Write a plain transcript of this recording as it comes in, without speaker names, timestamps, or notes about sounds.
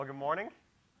Well, good morning.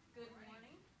 Good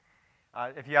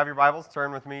morning. If you have your Bibles,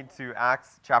 turn with me to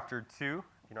Acts chapter 2.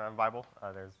 If you don't have a Bible,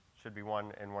 there should be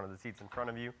one in one of the seats in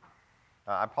front of you.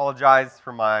 I apologize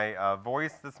for my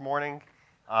voice this morning.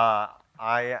 I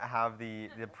have the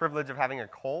privilege of having a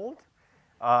cold,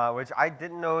 which I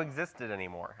didn't know existed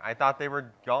anymore. I thought they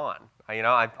were gone.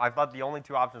 I thought the only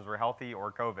two options were healthy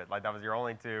or COVID. Like that was your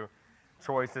only two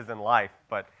choices in life.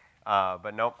 But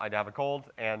nope, I have a cold,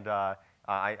 and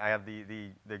I have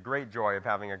the great joy of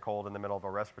having a cold in the middle of a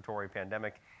respiratory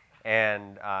pandemic.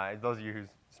 And those of you who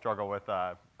struggle with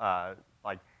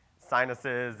like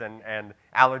sinuses and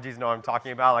allergies know what I'm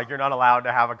talking about. Like, you're not allowed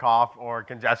to have a cough or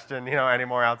congestion,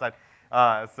 anymore outside.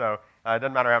 So it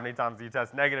doesn't matter how many times you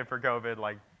test negative for COVID.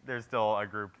 Like, there's still a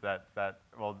group that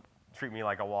will treat me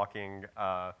like a walking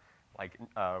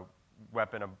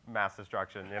weapon of mass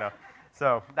destruction.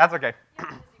 So that's okay.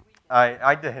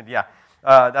 I did, yeah.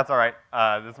 That's all right.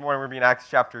 This morning we're being Acts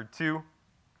chapter 2.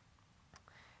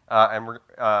 And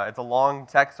it's a long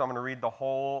text, so I'm going to read the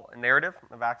whole narrative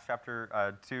of Acts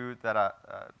chapter 2,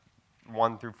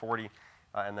 1 through 40,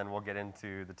 and then we'll get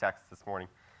into the text this morning.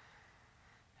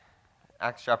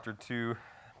 Acts chapter 2,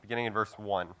 beginning in verse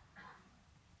 1.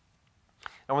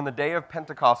 And when the day of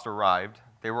Pentecost arrived,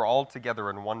 they were all together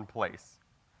in one place.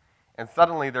 And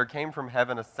suddenly there came from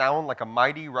heaven a sound like a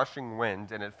mighty rushing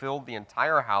wind, and it filled the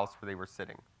entire house where they were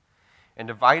sitting. And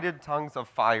divided tongues of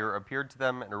fire appeared to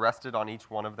them and rested on each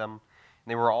one of them. And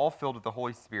they were all filled with the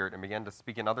Holy Spirit and began to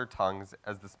speak in other tongues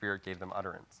as the Spirit gave them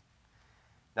utterance.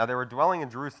 Now there were dwelling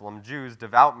in Jerusalem Jews,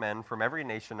 devout men from every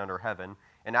nation under heaven.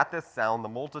 And at this sound the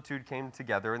multitude came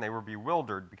together, and they were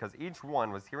bewildered, because each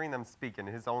one was hearing them speak in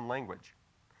his own language.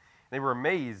 They were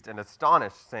amazed and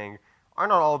astonished, saying, "Are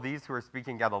not all these who are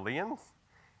speaking Galileans?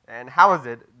 And how is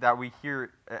it that we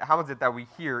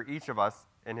hear each of us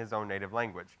in his own native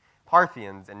language?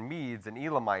 Parthians and Medes and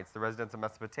Elamites, the residents of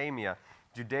Mesopotamia,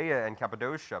 Judea and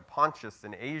Cappadocia, Pontus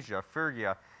and Asia,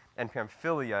 Phrygia and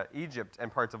Pamphylia, Egypt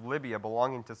and parts of Libya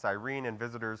belonging to Cyrene, and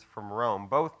visitors from Rome,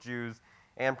 both Jews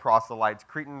and proselytes,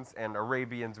 Cretans and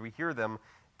Arabians, we hear them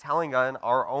telling in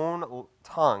our own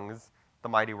tongues the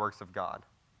mighty works of God."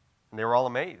 And they were all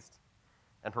amazed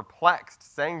and perplexed,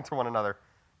 saying to one another,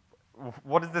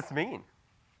 "What does this mean?"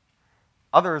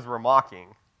 Others were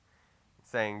mocking,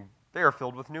 saying, "They are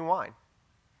filled with new wine."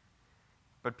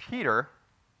 But Peter,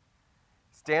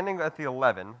 standing at the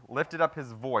 11, lifted up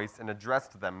his voice and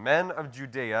addressed them, "Men of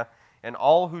Judea and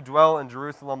all who dwell in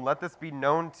Jerusalem, let this be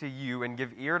known to you, and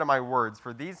give ear to my words.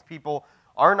 For these people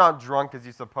are not drunk as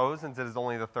you suppose, since it is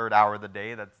only the third hour of the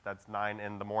day." That's 9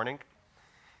 in the morning.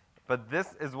 "But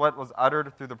this is what was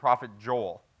uttered through the prophet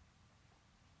Joel.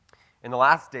 In the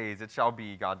last days it shall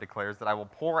be, God declares, that I will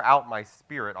pour out my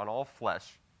Spirit on all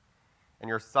flesh. And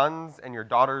your sons and your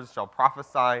daughters shall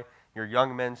prophesy, your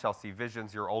young men shall see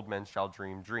visions, your old men shall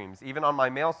dream dreams. Even on my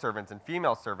male servants and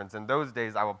female servants in those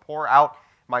days I will pour out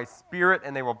my Spirit,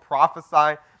 and they will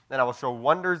prophesy, and I will show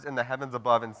wonders in the heavens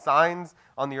above and signs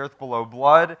on the earth below,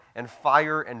 blood and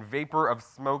fire and vapor of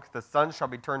smoke. The sun shall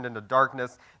be turned into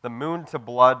darkness, the moon to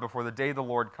blood, before the day of the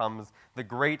Lord comes, the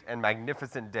great and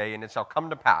magnificent day. And it shall come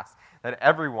to pass that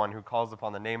everyone who calls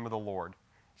upon the name of the Lord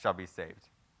shall be saved."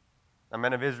 Now,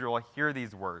 men of Israel, hear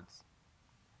these words.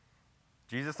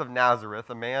 Jesus of Nazareth,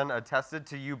 a man attested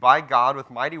to you by God with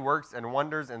mighty works and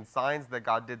wonders and signs that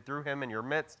God did through him in your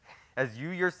midst, as you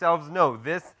yourselves know,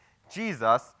 this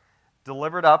Jesus,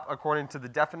 delivered up according to the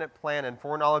definite plan and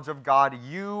foreknowledge of God,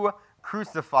 you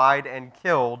crucified and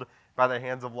killed by the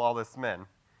hands of lawless men.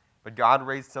 But God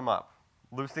raised him up,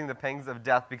 loosing the pangs of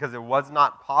death, because it was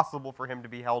not possible for him to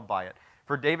be held by it.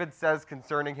 For David says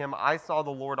concerning him, "I saw the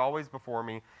Lord always before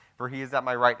me, for he is at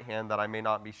my right hand, that I may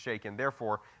not be shaken.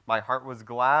 Therefore my heart was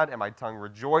glad, and my tongue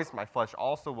rejoiced. My flesh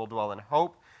also will dwell in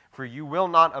hope, for you will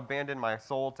not abandon my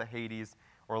soul to Hades,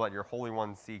 or let your Holy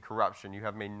One see corruption. You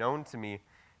have made known to me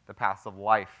the paths of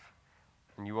life,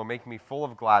 and you will make me full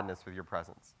of gladness with your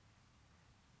presence."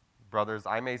 Brothers,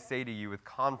 I may say to you with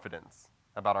confidence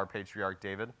about our patriarch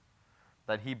David,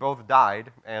 that he both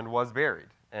died and was buried,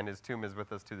 and his tomb is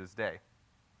with us to this day.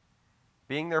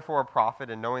 Being therefore a prophet,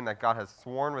 and knowing that God has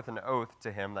sworn with an oath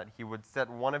to him that he would set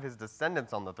one of his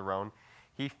descendants on the throne,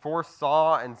 he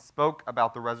foresaw and spoke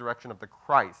about the resurrection of the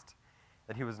Christ,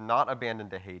 that he was not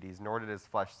abandoned to Hades, nor did his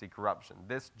flesh see corruption.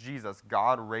 This Jesus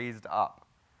God raised up,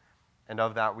 and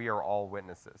of that we are all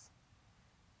witnesses.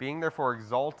 Being therefore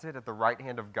exalted at the right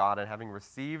hand of God, and having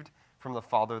received from the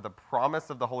Father the promise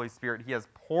of the Holy Spirit, he has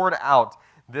poured out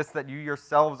this that you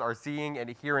yourselves are seeing and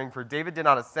hearing. For David did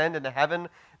not ascend into heaven,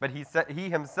 but he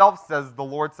himself says, "The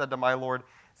Lord said to my Lord,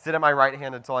 sit at my right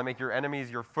hand until I make your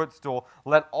enemies your footstool.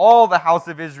 Let all the house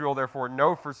of Israel therefore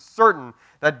know for certain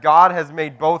that God has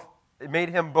made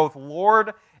him both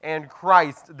Lord and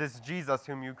Christ, this Jesus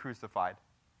whom you crucified."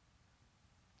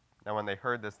 Now when they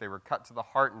heard this, they were cut to the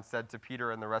heart and said to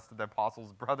Peter and the rest of the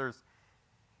apostles, "Brothers,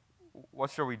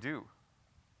 what shall we do?"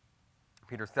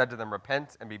 Peter said to them,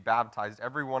 "Repent and be baptized,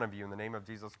 every one of you, in the name of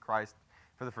Jesus Christ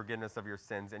for the forgiveness of your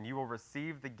sins, and you will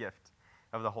receive the gift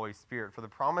of the Holy Spirit. For the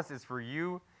promise is for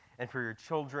you and for your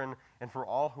children and for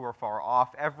all who are far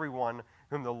off, everyone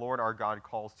whom the Lord our God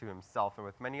calls to himself." And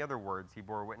with many other words he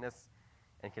bore witness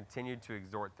and continued to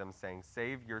exhort them, saying,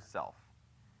 "Save yourself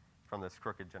from this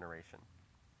crooked generation."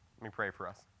 Let me pray for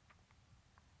us.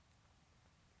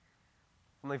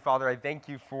 Heavenly Father, I thank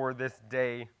you for this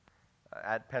day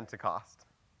at Pentecost.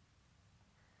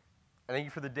 I thank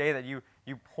you for the day that you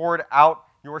poured out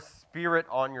your Spirit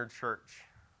on your church.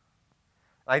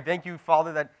 I thank you,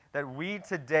 Father, that we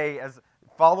today, as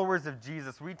followers of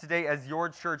Jesus, we today as your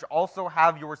church also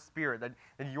have your Spirit,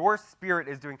 that your Spirit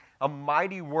is doing a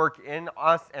mighty work in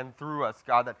us and through us,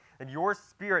 God, that your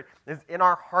Spirit is in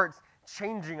our hearts,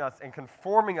 changing us and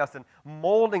conforming us and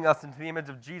molding us into the image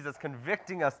of Jesus,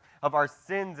 convicting us of our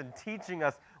sins and teaching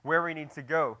us where we need to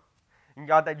go. And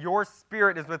God, that your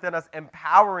Spirit is within us,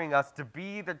 empowering us to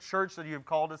be the church that you've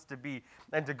called us to be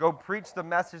and to go preach the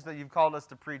message that you've called us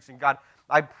to preach. And God,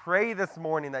 I pray this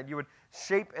morning that you would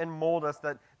shape and mold us,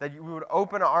 that you would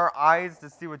open our eyes to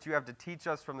see what you have to teach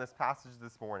us from this passage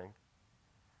this morning.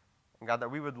 And God, that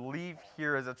we would leave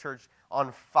here as a church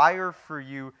on fire for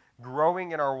you,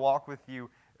 growing in our walk with you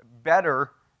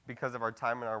better because of our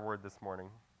time in our word this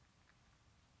morning.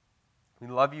 We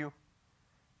love you.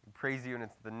 We praise you, and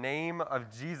it's the name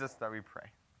of Jesus that we pray.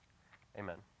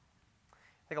 Amen.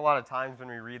 I think a lot of times when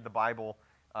we read the Bible,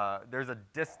 there's a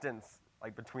distance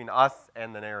between us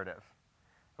and the narrative.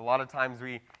 A lot of times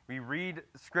we read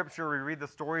Scripture, we read the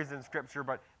stories in Scripture,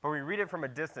 but we read it from a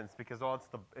distance because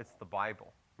it's the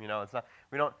Bible. You know,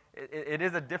 it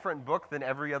is a different book than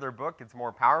every other book. It's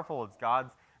more powerful. It's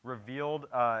God's revealed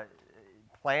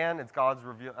plan. It's God's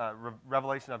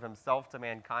revelation of himself to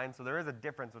mankind. So there is a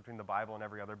difference between the Bible and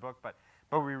every other book, but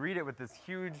we read it with this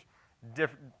huge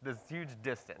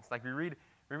distance. Like we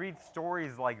read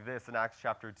stories like this in Acts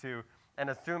chapter 2 and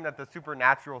assume that the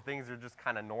supernatural things are just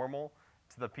kind of normal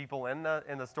to the people in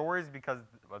the stories because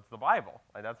it's the Bible.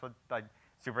 That's what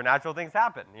supernatural things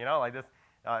happen. You know, like this.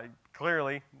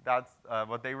 Clearly, that's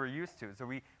what they were used to. So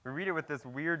we read it with this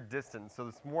weird distance. So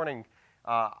this morning,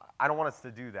 I don't want us to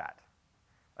do that.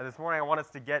 This morning, I want us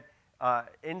to get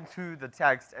into the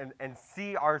text and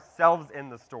see ourselves in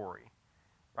the story,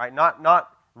 right?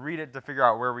 Not read it to figure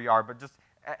out where we are, but just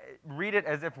read it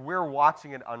as if we're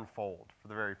watching it unfold for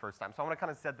the very first time. So I want to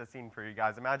kind of set the scene for you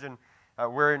guys. Imagine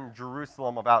we're in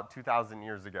Jerusalem about 2,000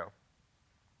 years ago,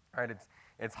 right?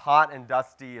 It's hot and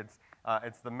dusty.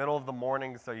 It's the middle of the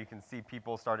morning, so you can see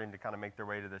people starting to kind of make their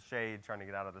way to the shade, trying to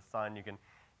get out of the sun. You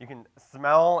can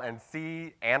smell and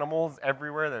see animals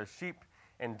everywhere. There's sheep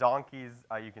and donkeys.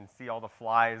 You can see all the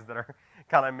flies that are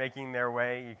kind of making their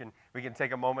way. We can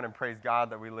take a moment and praise God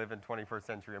that we live in 21st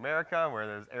century America, where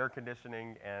there's air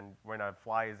conditioning, and when a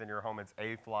fly is in your home, it's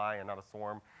a fly and not a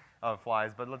swarm of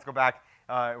flies. But let's go back.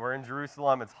 We're in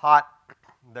Jerusalem. It's hot.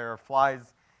 There are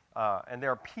flies, and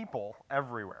there are people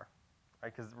everywhere.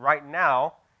 Because right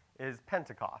now is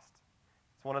Pentecost.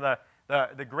 It's one of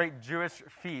the great Jewish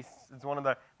feasts. It's one of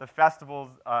the festivals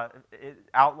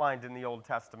outlined in the Old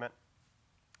Testament.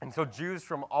 And so Jews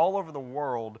from all over the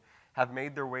world have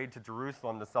made their way to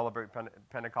Jerusalem to celebrate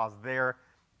Pentecost there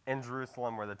in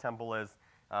Jerusalem where the temple is,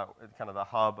 kind of the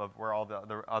hub of where all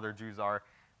the other Jews are.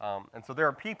 And so there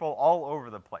are people all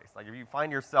over the place. Like if you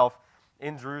find yourself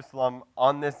in Jerusalem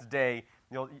on this day,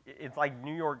 it's like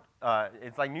New York.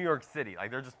 It's like New York City. Like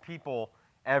there's just people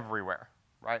everywhere,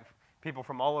 right? People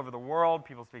from all over the world,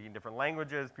 people speaking different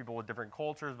languages, people with different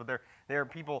cultures, but there are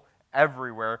people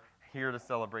everywhere here to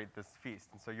celebrate this feast.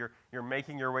 And so you're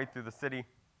making your way through the city,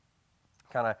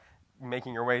 kind of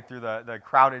making your way through the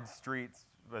crowded streets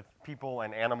with people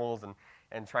and animals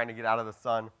and trying to get out of the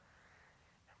sun.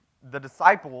 The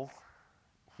disciples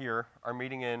here are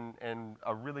meeting in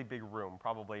a really big room,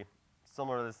 probably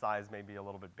similar to the size, maybe a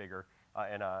little bit bigger,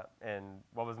 in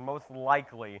what was most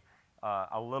likely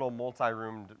a little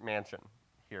multi-roomed mansion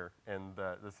here in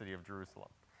the city of Jerusalem.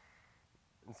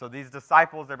 And so these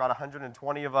disciples, there are about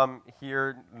 120 of them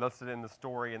here listed in the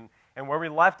story. And where we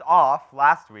left off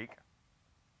last week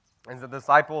is the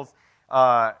disciples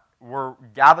were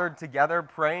gathered together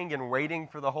praying and waiting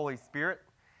for the Holy Spirit.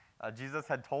 Jesus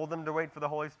had told them to wait for the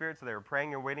Holy Spirit, so they were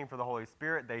praying and waiting for the Holy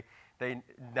Spirit. They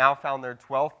now found their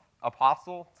 12th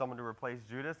apostle, someone to replace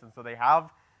Judas. And so they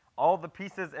have all the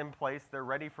pieces in place. They're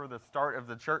ready for the start of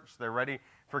the church. They're ready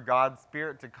for God's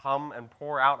Spirit to come and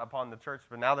pour out upon the church.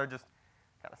 But now they're just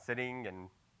kind of sitting and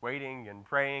waiting and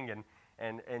praying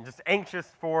and just anxious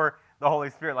for the Holy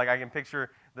Spirit. Like I can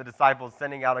picture the disciples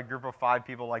sending out a group of 5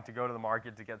 people like to go to the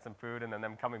market to get some food, and then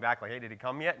them coming back like, hey, did he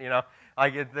come yet? You know,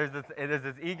 like there's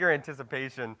this eager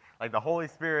anticipation. Like the Holy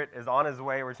Spirit is on his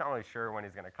way. We're not really sure when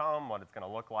he's going to come, what it's going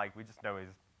to look like. We just know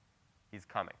he's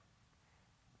coming.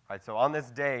 Right, so on this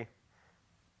day,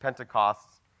 Pentecost,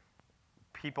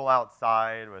 people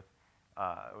outside with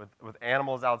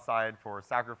animals outside for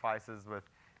sacrifices,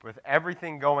 with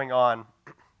everything going on,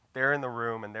 they're in the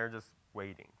room and they're just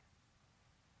waiting.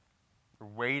 They're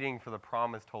waiting for the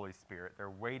promised Holy Spirit. They're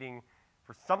waiting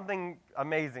for something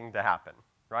amazing to happen,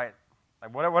 right?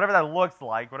 Like whatever that looks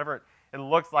like, whatever it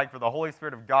looks like for the Holy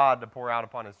Spirit of God to pour out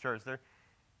upon his church,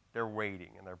 they're waiting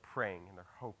and they're praying and they're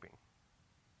hoping,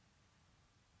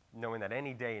 knowing that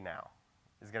any day now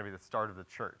is going to be the start of the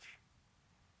church.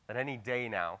 That any day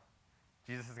now,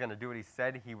 Jesus is going to do what he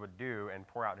said he would do and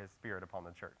pour out his Spirit upon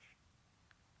the church.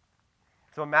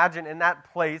 So imagine in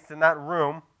that place, in that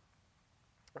room,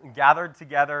 gathered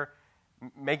together,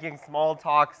 making small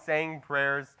talk, saying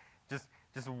prayers,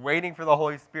 just waiting for the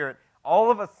Holy Spirit.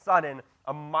 All of a sudden,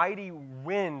 a mighty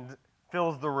wind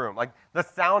fills the room. Like the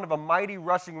sound of a mighty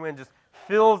rushing wind just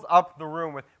fills up the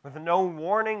room with no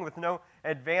warning, with no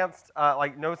advanced,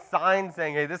 no sign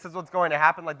saying, hey, this is what's going to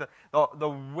happen. Like the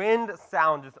wind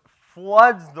sound just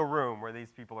floods the room where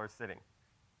these people are sitting.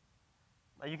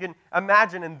 You can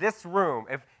imagine in this room,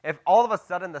 if all of a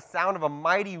sudden the sound of a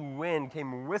mighty wind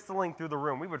came whistling through the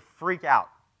room, we would freak out.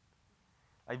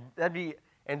 That'd be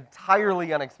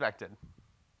entirely unexpected.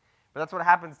 But that's what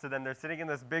happens to them. They're sitting in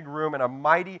this big room, and a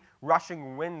mighty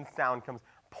rushing wind sound comes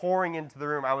pouring into the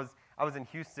room. I was in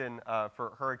Houston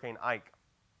for Hurricane Ike,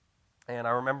 and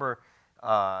I remember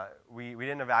we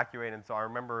didn't evacuate, and so I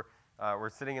remember we're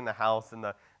sitting in the house, and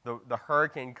the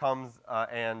hurricane comes,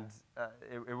 and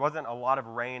it wasn't a lot of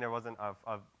rain. It wasn't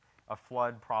a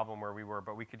flood problem where we were,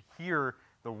 but we could hear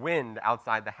the wind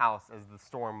outside the house as the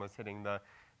storm was hitting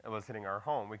our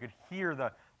home. We could hear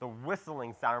the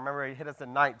whistling sound. I remember it hit us at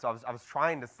night, so I was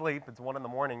trying to sleep. It's 1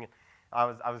 a.m.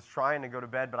 I was trying to go to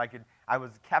bed, but I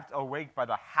was kept awake by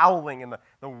the howling and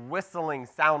the whistling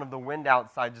sound of the wind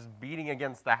outside just beating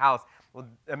against the house. Well,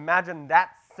 imagine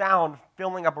that sound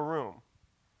filling up a room.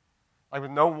 Like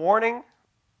with no warning,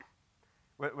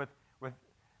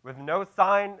 with no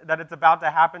sign that it's about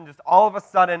to happen, just all of a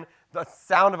sudden, the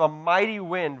sound of a mighty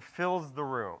wind fills the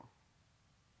room.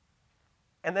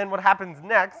 And then what happens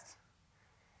next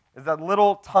is that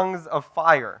little tongues of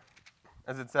fire,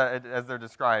 as they're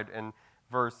described in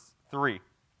verse 3.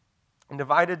 And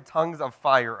divided tongues of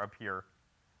fire appear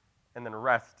and then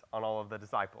rest on all of the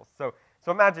disciples. So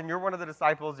imagine you're one of the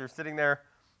disciples, you're sitting there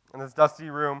in this dusty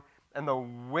room, and the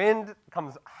wind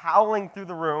comes howling through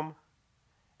the room,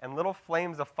 and little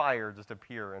flames of fire just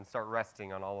appear and start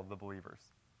resting on all of the believers.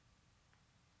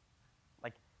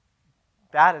 Like,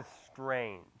 that is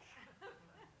strange.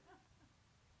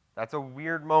 That's a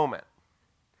weird moment,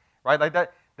 right?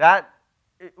 Like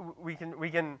we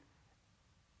can.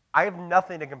 I have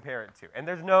nothing to compare it to, and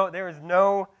there's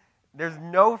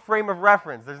no frame of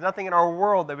reference. There's nothing in our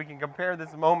world that we can compare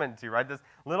this moment to, right? This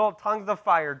little tongues of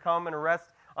fire come and rest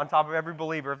on top of every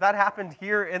believer. If that happened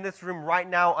here in this room right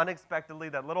now, unexpectedly,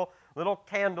 that little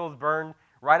candles burned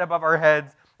right above our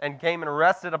heads and came and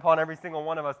rested upon every single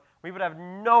one of us, we would have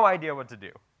no idea what to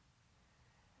do.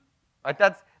 Like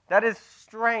that is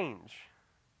strange.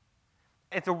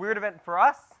 It's a weird event for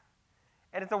us,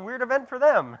 and it's a weird event for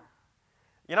them.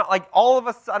 You know, like all of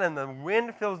a sudden the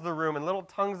wind fills the room and little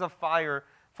tongues of fire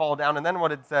fall down. And then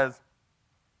what it says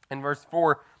in verse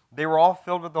 4, they were all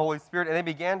filled with the Holy Spirit, and they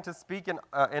began to speak in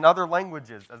other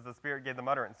languages as the Spirit gave them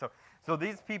utterance. So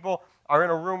these people are in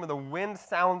a room where the wind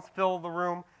sounds fill the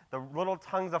room, the little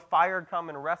tongues of fire come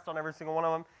and rest on every single one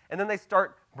of them, and then they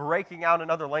start breaking out in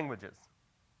other languages.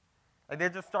 Like they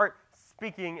just start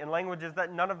speaking in languages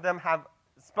that none of them have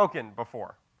spoken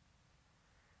before.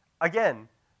 Again,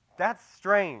 that's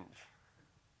strange.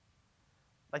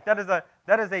 Like that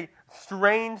is a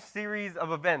strange series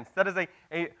of events. That is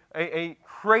a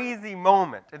crazy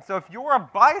moment. And so if you're a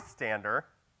bystander,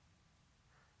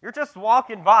 you're just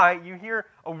walking by, you hear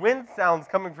a wind sounds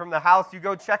coming from the house, you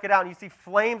go check it out, and you see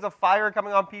flames of fire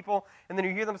coming on people, and then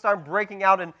you hear them start breaking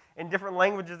out in different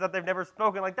languages that they've never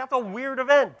spoken. Like, that's a weird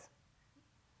event.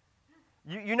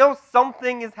 You know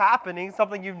something is happening,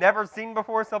 something you've never seen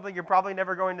before, something you're probably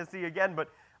never going to see again, but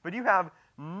you have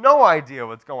no idea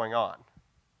what's going on.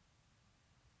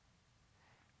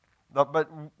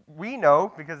 But we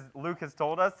know, because Luke has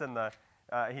told us, and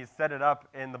he's set it up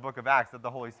in the book of Acts, that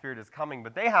the Holy Spirit is coming.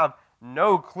 But they have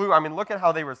no clue. I mean, look at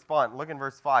how they respond. Look in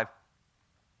verse 5.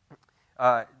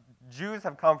 Jews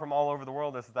have come from all over the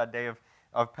world. This is that day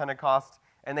of Pentecost.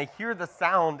 And they hear the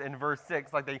sound in verse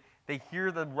 6. Like they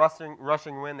hear the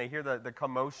rushing wind. They hear the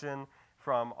commotion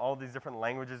from all these different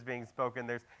languages being spoken.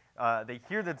 They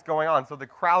hear that's going on. So the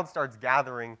crowd starts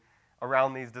gathering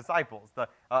around these disciples.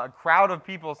 A crowd of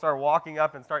people start walking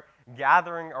up and start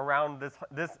gathering around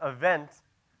this event.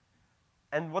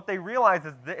 And what they realize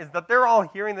is that they're all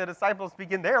hearing the disciples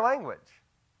speak in their language.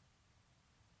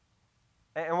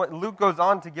 And what Luke goes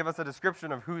on to give us a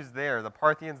description of who's there: the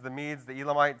Parthians, the Medes, the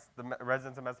Elamites, the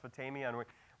residents of Mesopotamia. And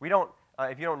we don't,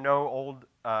 if you don't know old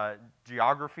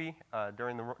geography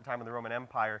during the time of the Roman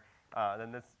Empire,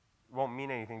 then this won't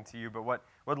mean anything to you. But what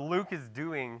Luke is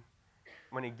doing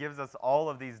when he gives us all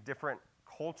of these different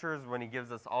cultures, when he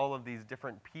gives us all of these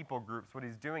different people groups, what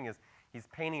he's doing is he's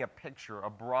painting a picture, a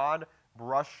broad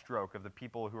brushstroke of the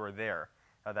people who are there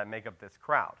that make up this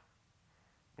crowd.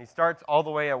 He starts all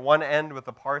the way at one end with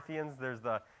the Parthians. There's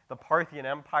the Parthian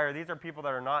Empire. These are people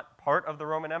that are not part of the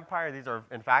Roman Empire. These are,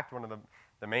 in fact, one of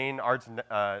the main arch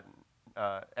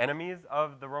enemies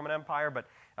of the Roman Empire, but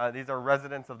these are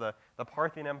residents of the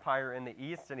Parthian Empire in the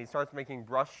east, and he starts making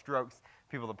brushstrokes,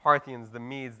 people, the Parthians, the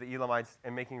Medes, the Elamites,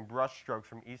 and making brushstrokes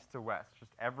from east to west.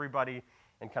 Just everybody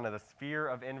in kind of the sphere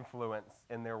of influence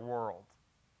in their world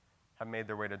have made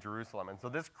their way to Jerusalem. And so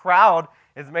this crowd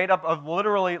is made up of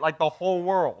literally like the whole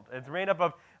world. It's made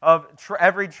up of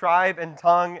every tribe and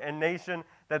tongue and nation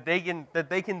that they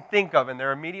can think of in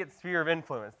their immediate sphere of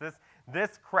influence.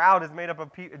 This crowd is made up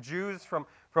of Jews from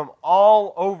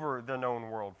all over the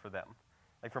known world for them.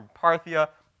 Like from Parthia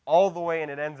all the way, and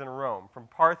it ends in Rome. From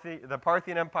the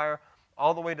Parthian Empire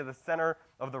all the way to the center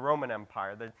of the Roman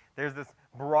Empire. There's this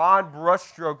broad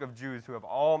brushstroke of Jews who have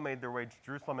all made their way to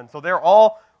Jerusalem. And so they're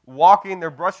all walking,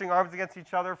 they're brushing arms against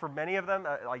each other. For many of them,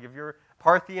 like if you're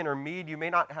Parthian or Mede, you may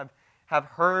not have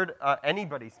heard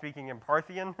anybody speaking in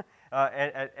Parthian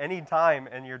at any time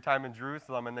in your time in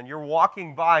Jerusalem. And then you're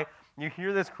walking by, you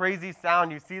hear this crazy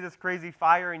sound, you see this crazy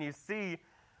fire, and you see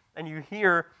and you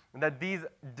hear that these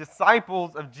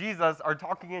disciples of Jesus are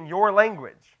talking in your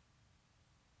language.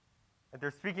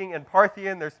 They're speaking in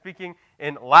Parthian, they're speaking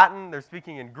in Latin, they're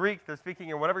speaking in Greek, they're speaking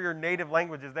in whatever your native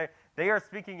language is. They are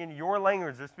speaking in your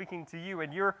language, they're speaking to you,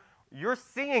 and you're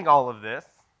seeing all of this.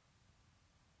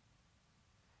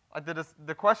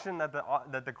 The question that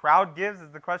the crowd gives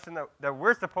is the question that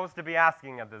we're supposed to be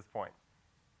asking at this point.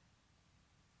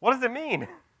 What does it mean?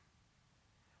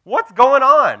 What's going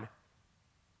on?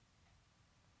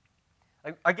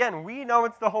 Again, we know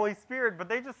it's the Holy Spirit, but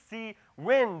they just see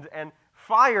wind and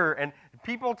fire and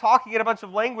people talking in a bunch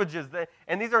of languages.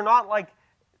 And these are not like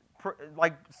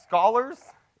scholars.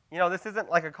 You know, this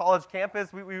isn't like a college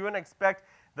campus. We wouldn't expect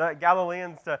the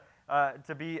Galileans to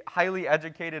be highly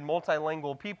educated,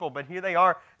 multilingual people. But here they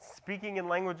are speaking in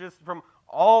languages from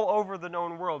all over the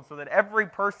known world so that every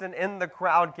person in the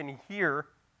crowd can hear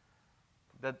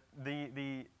that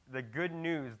the good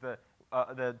news, the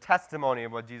testimony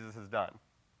of what Jesus has done.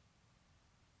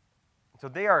 So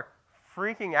they are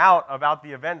freaking out about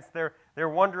the events. They're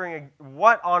wondering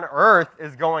what on earth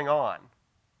is going on.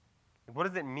 What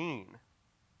does it mean?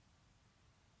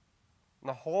 And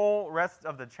the whole rest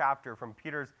of the chapter from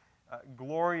Peter's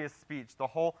glorious speech, the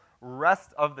whole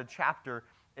rest of the chapter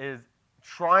is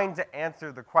trying to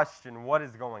answer the question, what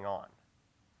is going on?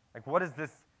 Like, what does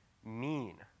this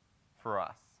mean for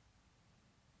us?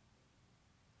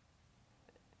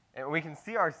 And we can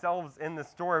see ourselves in the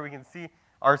story. We can see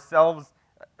ourselves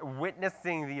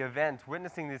witnessing the event,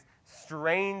 witnessing this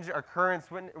strange occurrence,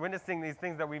 witnessing these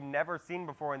things that we've never seen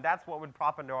before, and that's what would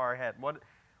pop into our head. What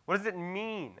does it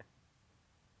mean?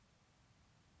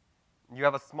 You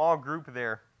have a small group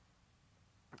there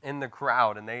in the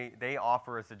crowd, and they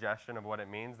offer a suggestion of what it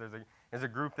means. There's a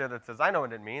group there that says, I know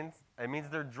what it means. It means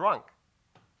they're drunk.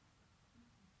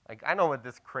 Like, I know what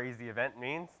this crazy event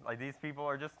means. Like, these people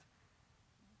are just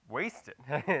wasted.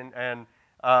 and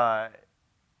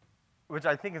which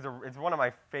I think is one of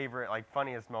my favorite,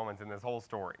 funniest moments in this whole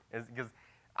story, is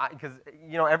because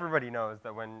you know, everybody knows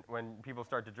that when people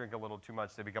start to drink a little too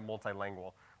much, they become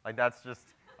multilingual. Like, that's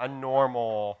just a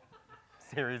normal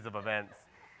series of events.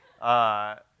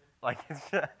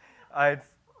 It's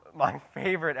my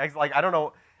favorite. I don't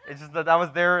know. It's just that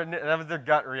was their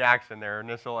gut reaction, their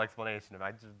initial explanation of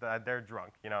that they're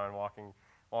drunk, you know, and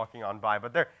walking on by.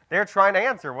 But they're trying to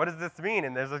answer, what does this mean?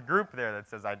 And there's a group there that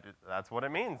says, that's what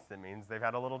it means. It means they've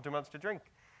had a little too much to drink.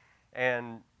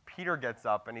 And Peter gets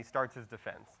up and he starts his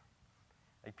defense.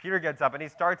 Like Peter gets up and he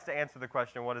starts to answer the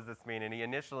question, what does this mean? And he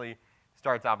initially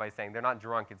starts out by saying, they're not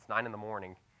drunk, it's 9 in the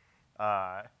morning.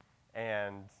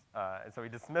 And so he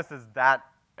dismisses that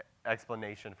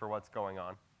explanation for what's going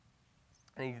on.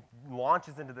 And he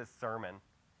launches into this sermon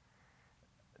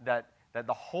that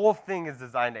the whole thing is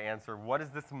designed to answer, what does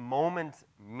this moment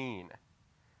mean?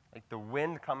 Like the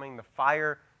wind coming, the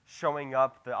fire showing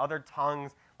up, the other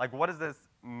tongues, like what does this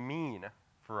mean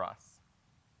for us?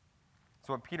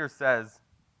 So what Peter says,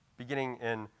 beginning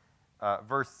in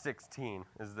verse 16,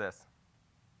 is this.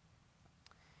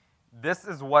 This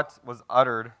is what was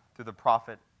uttered through the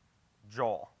prophet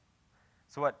Joel.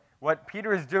 So what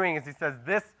Peter is doing is he says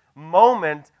this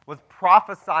moment was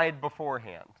prophesied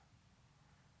beforehand.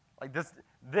 Like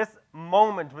this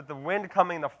moment with the wind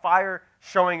coming, the fire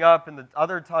showing up, and the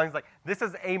other tongues, like this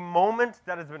is a moment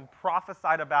that has been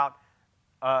prophesied about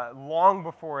long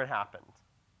before it happened.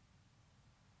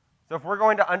 So if we're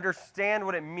going to understand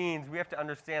what it means, we have to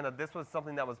understand that this was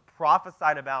something that was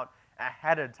prophesied about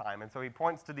ahead of time. And so he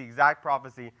points to the exact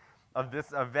prophecy of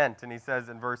this event, and he says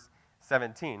in verse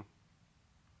 17,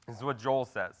 this is what Joel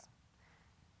says.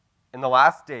 In the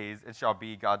last days it shall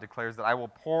be, God declares, that I will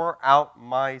pour out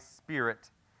my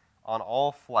Spirit on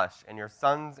all flesh, and your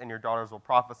sons and your daughters will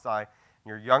prophesy, and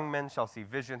your young men shall see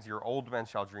visions, your old men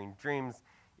shall dream dreams,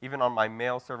 even on my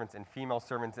male servants and female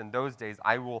servants. In those days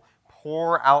I will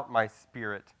pour out my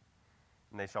Spirit,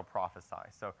 and they shall prophesy.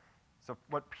 So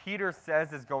what Peter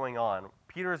says is going on,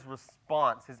 Peter's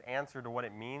response, his answer to what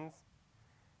it means,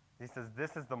 he says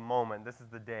this is the moment, this is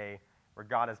the day where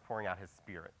God is pouring out his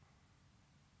Spirit.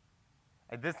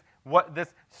 And this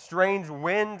strange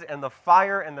wind and the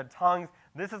fire and the tongues,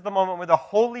 this is the moment where the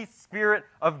Holy Spirit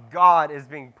of God is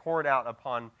being poured out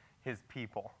upon his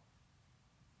people.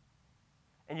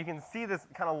 And you can see this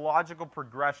kind of logical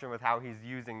progression with how he's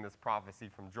using this prophecy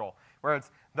from Joel, where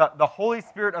it's the Holy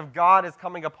Spirit of God is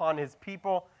coming upon his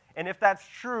people. And if that's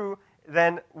true,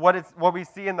 then what we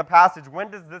see in the passage, when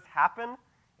does this happen?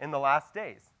 In the last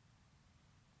days.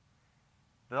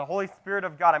 The Holy Spirit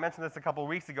of God, I mentioned this a couple of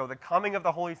weeks ago, the coming of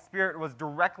the Holy Spirit was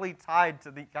directly tied to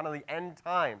the kind of the end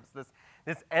times,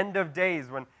 this end of days,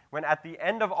 when at the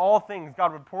end of all things,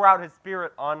 God would pour out his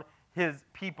Spirit on his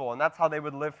people, and that's how they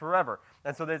would live forever.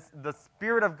 And so the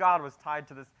Spirit of God was tied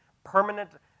to this permanent,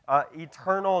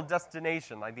 eternal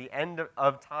destination, like the end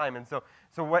of time. And so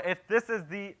if this is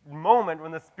the moment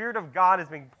when the Spirit of God is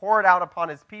being poured out upon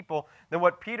his people, then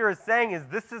what Peter is saying is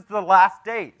this is the last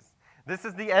days. This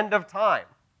is the end of time.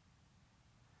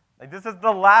 Like this is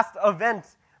the last event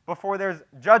before there's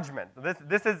judgment.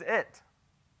 This is it.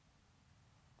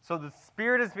 So the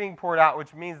Spirit is being poured out,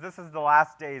 which means this is the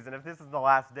last days. And if this is the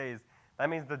last days, that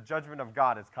means the judgment of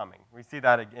God is coming. We see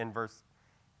that in verse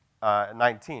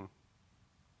 19.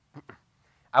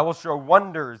 I will show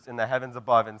wonders in the heavens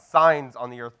above and signs on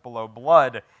the earth below,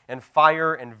 blood and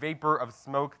fire and vapor of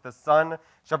smoke. The sun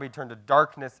shall be turned to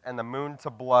darkness and the moon to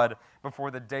blood before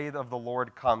the day of the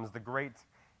Lord comes, the great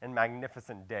and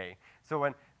magnificent day. So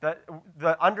when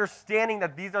the understanding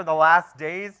that these are the last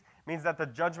days means that the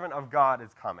judgment of God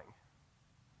is coming.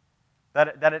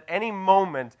 That at any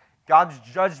moment, God's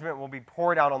judgment will be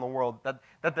poured out on the world.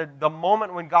 That the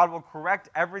moment when God will correct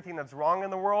everything that's wrong in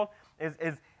the world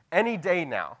is any day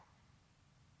now.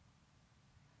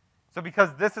 So because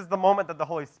this is the moment that the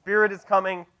Holy Spirit is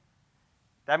coming,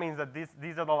 that means that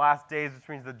these are the last days, which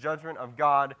means the judgment of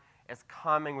God is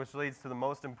coming, which leads to the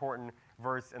most important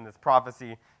verse in this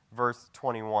prophecy, verse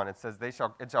 21. It says, it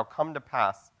shall come to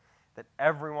pass that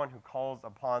everyone who calls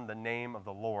upon the name of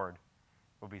the Lord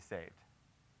will be saved.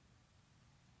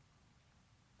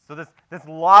 So this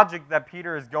logic that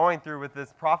Peter is going through with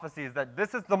this prophecy is that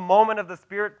this is the moment of the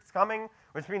Spirit's coming,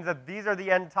 which means that these are the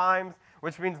end times,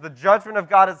 which means the judgment of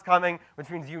God is coming, which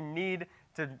means you need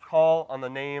to call on the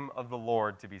name of the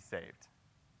Lord to be saved.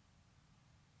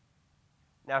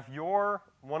 Now, if you're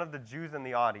one of the Jews in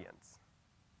the audience,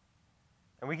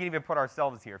 and we can even put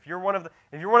ourselves here, if you're one of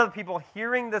the people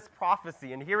hearing this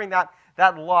prophecy and hearing that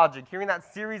logic, hearing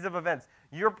that series of events,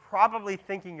 you're probably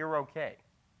thinking you're okay.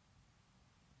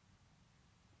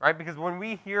 Right? Because when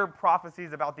we hear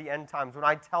prophecies about the end times, when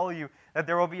I tell you that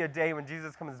there will be a day when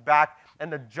Jesus comes back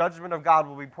and the judgment of God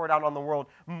will be poured out on the world,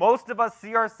 most of us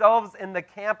see ourselves in the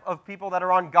camp of people that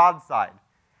are on God's side.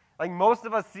 Like most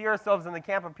of us see ourselves in the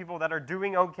camp of people that are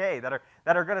doing okay, that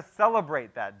are going to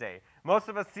celebrate that day. Most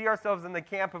of us see ourselves in the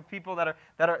camp of people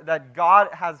that God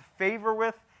has favor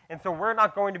with, and so we're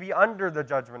not going to be under the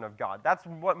judgment of God. That's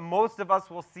what most of us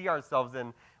will see ourselves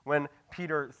in when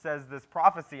Peter says this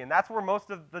prophecy, and that's where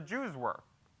most of the Jews were.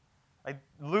 Like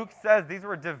Luke says, these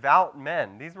were devout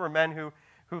men. These were men who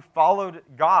who followed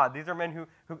God. These are men who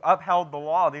upheld the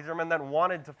law. These are men that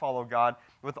wanted to follow God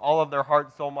with all of their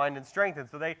heart, soul, mind, and strength. And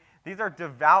so these are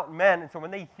devout men. And so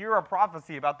when they hear a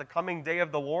prophecy about the coming day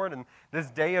of the Lord and this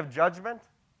day of judgment,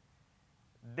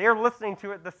 they're listening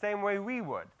to it the same way we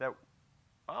would. That,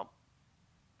 oh,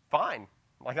 fine.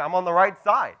 Like, I'm on the right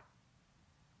side.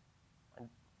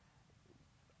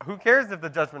 Who cares if the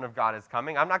judgment of God is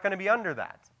coming? I'm not going to be under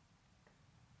that.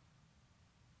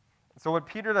 So what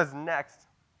Peter does next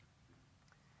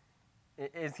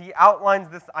is he outlines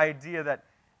this idea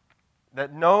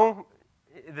that no,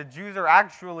 the Jews are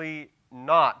actually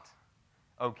not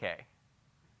okay.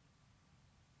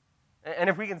 And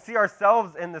if we can see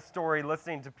ourselves in this story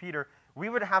listening to Peter, we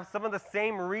would have some of the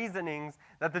same reasonings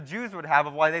that the Jews would have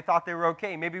of why they thought they were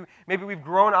okay. Maybe we've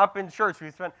grown up in church.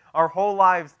 We've spent our whole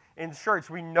lives in church.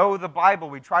 We know the Bible.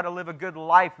 We try to live a good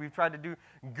life. We've tried to do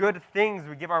good things.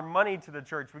 We give our money to the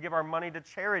church. We give our money to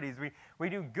charities. We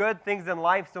do good things in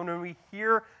life. So when we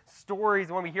hear stories,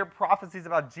 when we hear prophecies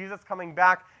about Jesus coming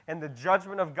back and the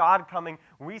judgment of God coming,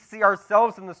 we see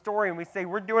ourselves in the story and we say,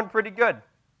 we're doing pretty good.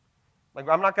 Like,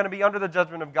 I'm not going to be under the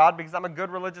judgment of God because I'm a good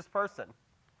religious person.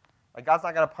 Like, God's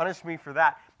not going to punish me for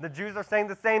that. The Jews are saying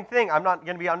the same thing. I'm not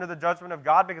going to be under the judgment of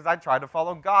God because I try to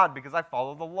follow God, because I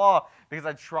follow the law, because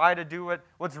I try to do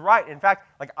what's right. In fact,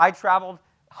 like, I traveled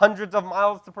hundreds of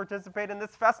miles to participate in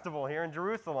this festival here in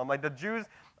Jerusalem. Like, the Jews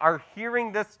are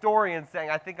hearing this story and saying,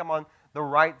 I think I'm on the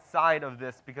right side of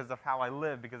this because of how I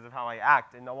live, because of how I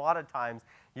act. And a lot of times,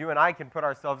 you and I can put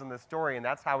ourselves in this story, and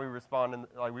that's how we respond.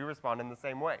 We respond in the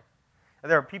same way. And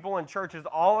there are people in churches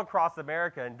all across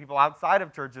America and people outside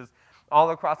of churches all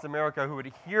across America who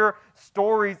would hear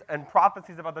stories and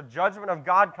prophecies about the judgment of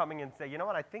God coming and say, you know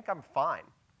what, I think I'm fine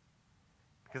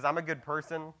because I'm a good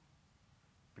person,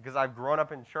 because I've grown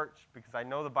up in church, because I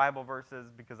know the Bible verses,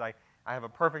 because I have a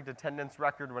perfect attendance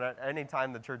record when at any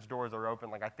time the church doors are open.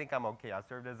 Like, I think I'm okay. I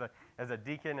served as a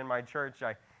deacon in my church.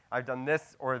 I've done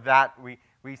this or that.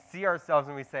 We see ourselves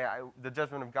and we say, the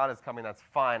judgment of God is coming. That's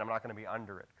fine. I'm not going to be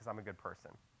under it because I'm a good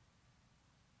person.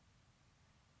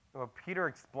 What Peter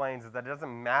explains is that it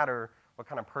doesn't matter what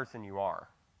kind of person you are.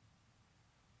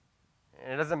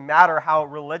 It doesn't matter how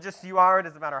religious you are. It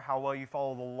doesn't matter how well you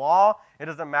follow the law. It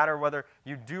doesn't matter whether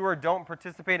you do or don't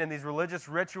participate in these religious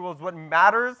rituals. What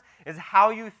matters is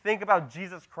how you think about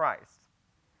Jesus Christ.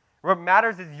 What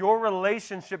matters is your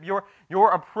relationship,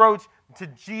 your approach to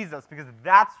Jesus, because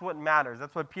that's what matters.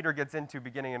 That's what Peter gets into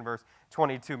beginning in verse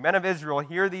 22. Men of Israel,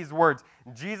 hear these words.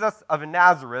 Jesus of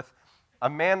Nazareth, a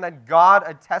man that God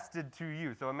attested to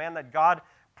you. So a man that God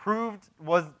proved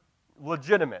was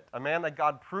legitimate. A man that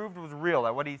God proved was real,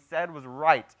 that what he said was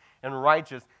right and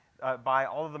righteous by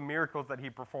all of the miracles that he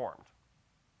performed.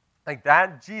 Like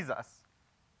that Jesus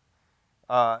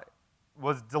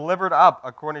was delivered up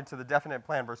according to the definite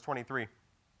plan, verse 23.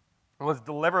 Was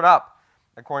delivered up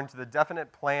according to the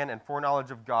definite plan and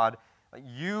foreknowledge of God.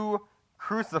 You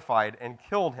crucified and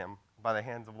killed him by the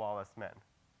hands of lawless men.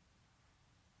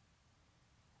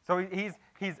 So he's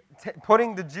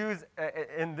putting the Jews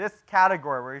in this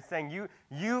category where he's saying,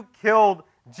 you killed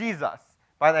Jesus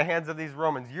by the hands of these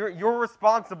Romans. You're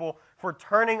responsible for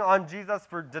turning on Jesus,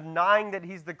 for denying that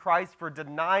he's the Christ, for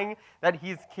denying that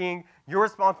he's king. You're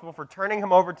responsible for turning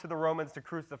him over to the Romans to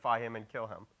crucify him and kill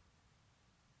him.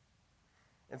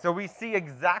 And so we see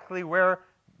exactly where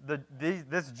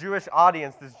this Jewish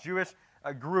audience, this Jewish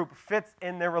group fits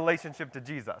in their relationship to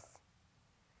Jesus.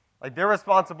 Like, they're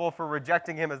responsible for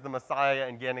rejecting him as the Messiah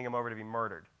and getting him over to be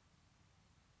murdered.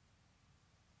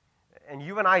 And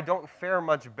you and I don't fare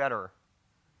much better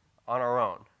on our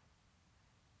own.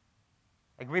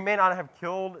 Like, we may not have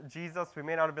killed Jesus. We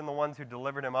may not have been the ones who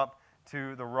delivered him up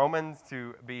to the Romans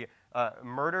to be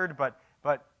murdered. But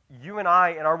you and I,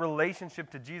 in our relationship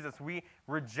to Jesus, we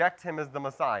reject him as the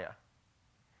Messiah.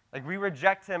 Like, we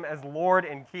reject him as Lord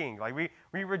and King. Like, we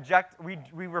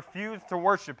refuse to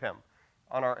worship him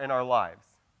in our lives.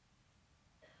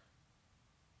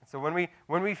 So when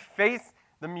we face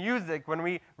the music, when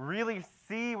we really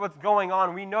see what's going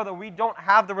on, we know that we don't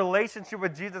have the relationship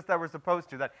with Jesus that we're supposed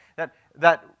to.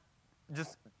 That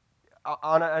just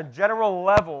on a general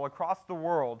level across the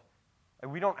world,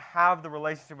 we don't have the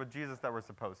relationship with Jesus that we're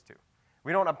supposed to.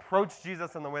 We don't approach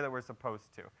Jesus in the way that we're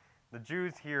supposed to. The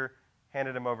Jews here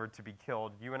handed him over to be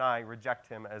killed. You and I reject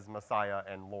him as Messiah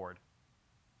and Lord.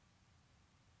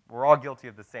 We're all guilty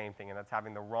of the same thing, and that's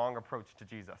having the wrong approach to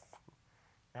Jesus,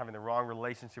 having the wrong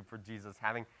relationship for Jesus,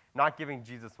 not giving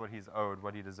Jesus what he's owed,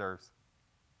 what he deserves.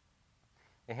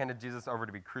 They handed Jesus over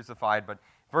to be crucified, but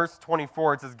verse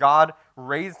 24, it says, God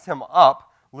raised him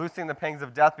up, loosing the pangs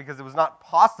of death because it was not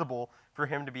possible for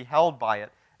him to be held by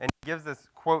it. And he gives this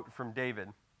quote from David.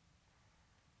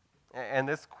 And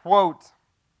this quote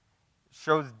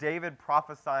shows David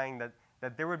prophesying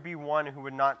that there would be one who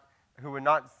would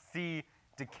not see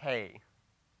decay.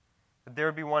 That there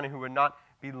would be one who would not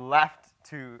be left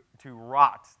to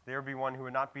rot. There would be one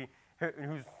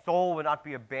whose soul would not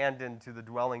be abandoned to the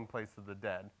dwelling place of the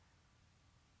dead.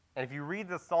 And if you read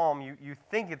the psalm, you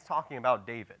think it's talking about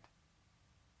David.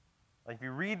 Like if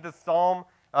you read the psalm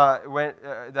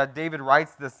that David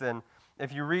writes this in,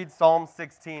 if you read Psalm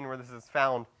 16 where this is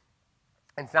found,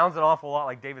 it sounds an awful lot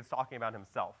like David's talking about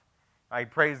himself. I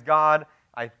praise God,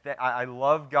 I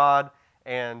love God,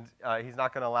 and He's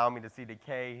not going to allow me to see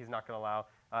decay. He's not going to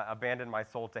abandon my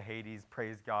soul to Hades.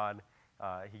 Praise God.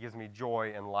 He gives me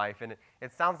joy in life. And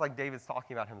it sounds like David's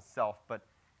talking about himself, but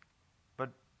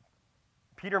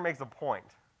Peter makes a point.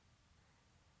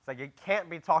 It's like it can't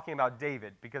be talking about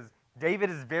David because David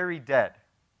is very dead.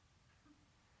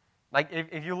 Like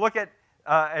if you look at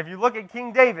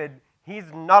King David, he's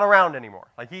not around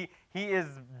anymore. Like he is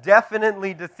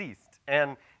definitely deceased,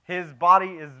 and his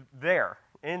body is there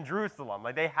in Jerusalem.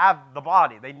 Like they have the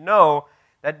body. They know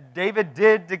that David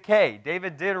did decay.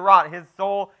 David did rot. His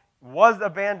soul was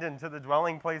abandoned to the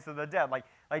dwelling place of the dead.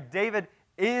 Like David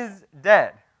is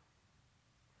dead.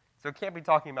 So it can't be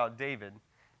talking about David.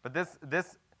 But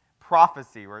this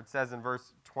prophecy where it says in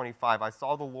verse 25, I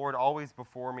saw the Lord always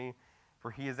before me,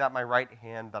 for He is at my right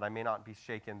hand, that I may not be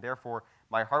shaken. Therefore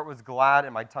my heart was glad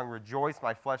and my tongue rejoiced.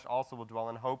 My flesh also will dwell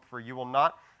in hope, for you will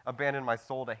not abandon my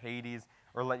soul to Hades,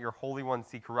 or let your Holy One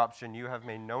see corruption. You have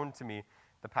made known to me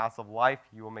the paths of life.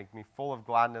 You will make me full of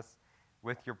gladness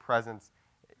with your presence.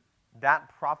 That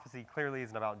prophecy clearly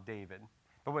isn't about David.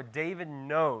 But what David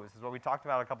knows is what we talked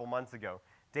about a couple months ago.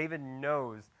 David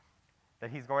knows that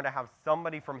he's going to have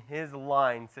somebody from his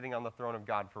line sitting on the throne of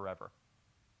God forever.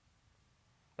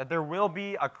 That there will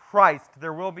be a Christ,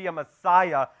 there will be a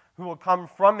Messiah who will come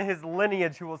from his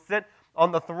lineage, who will sit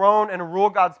on the throne and rule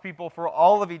God's people for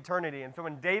all of eternity. And so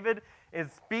when David is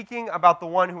speaking about the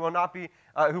one who will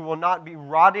not be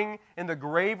rotting in the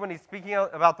grave, when he's speaking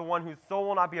about the one whose soul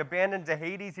will not be abandoned to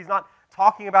Hades, he's not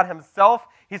talking about himself.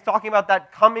 He's talking about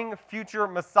that coming future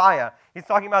Messiah. He's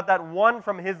talking about that one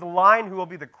from his line who will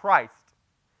be the Christ,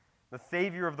 the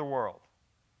Savior of the world.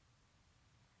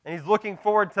 And he's looking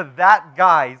forward to that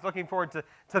guy. He's looking forward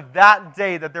to that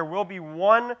day that there will be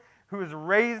one who is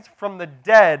raised from the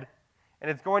dead, and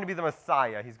it's going to be the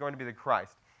Messiah. He's going to be the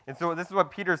Christ. And so this is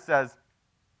what Peter says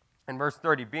in verse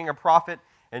 30. Being a prophet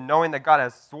and knowing that God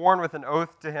has sworn with an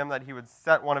oath to him that he would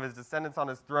set one of his descendants on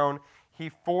his throne,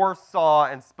 he foresaw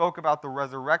and spoke about the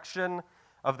resurrection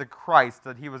of the Christ,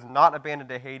 that he was not abandoned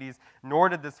to Hades, nor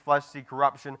did this flesh see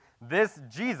corruption. This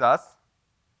Jesus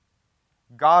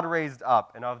God raised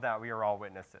up, and of that we are all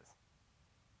witnesses.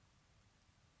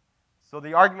 So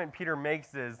the argument Peter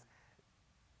makes is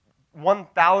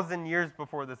 1,000 years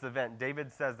before this event,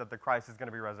 David says that the Christ is going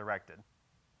to be resurrected.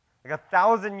 Like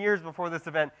 1,000 years before this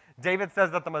event, David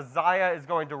says that the Messiah is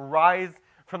going to rise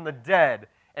from the dead.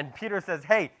 And Peter says,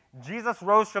 hey, Jesus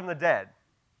rose from the dead.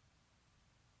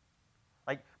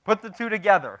 Like, put the two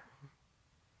together.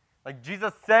 Like,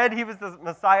 Jesus said he was the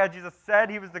Messiah. Jesus said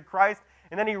he was the Christ.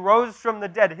 And then he rose from the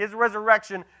dead. His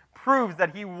resurrection proves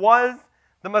that he was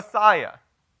the Messiah.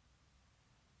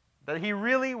 That he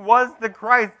really was the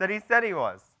Christ that he said he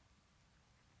was.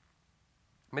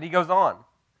 But he goes on. It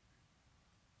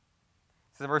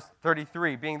says in verse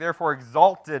 33, being therefore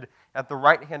exalted at the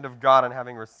right hand of God, and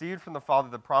having received from the Father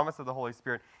the promise of the Holy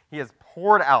Spirit, he has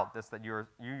poured out this that you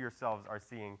yourselves are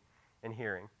seeing and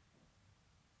hearing.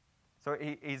 So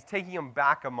he's taking him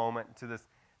back a moment to this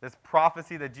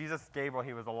prophecy that Jesus gave while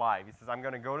he was alive. He says, I'm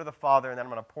going to go to the Father, and then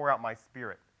I'm going to pour out my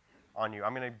Spirit on you.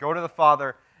 I'm going to go to the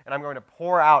Father, and I'm going to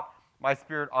pour out my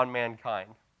Spirit on mankind.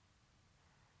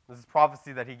 This is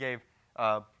prophecy that he gave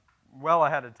well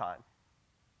ahead of time.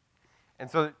 And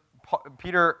so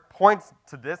Peter points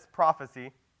to this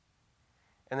prophecy,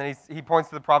 and then he points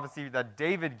to the prophecy that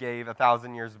David gave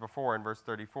 1,000 years before in verse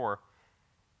 34.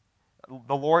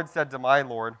 The Lord said to my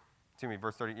Lord,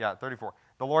 verse 34.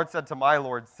 The Lord said to my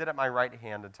Lord, sit at my right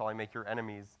hand until I make your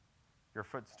enemies your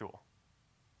footstool.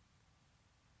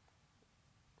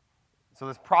 So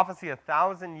this prophecy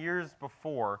 1,000 years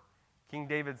before, King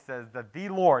David says that the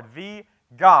Lord, the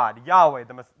God, Yahweh,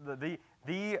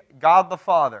 the God the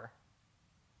Father,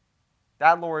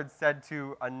 that Lord said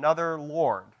to another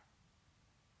Lord,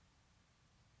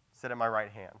 sit at my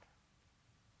right hand.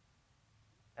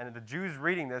 And the Jews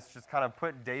reading this just kind of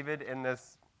put David in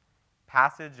this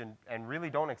passage and really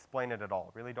don't explain it at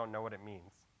all, really don't know what it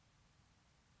means.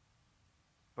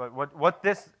 But what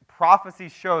this prophecy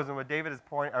shows, and what David is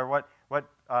pointing, or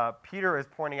what Peter is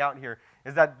pointing out here,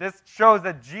 is that this shows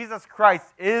that Jesus Christ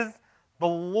is the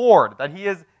Lord, that he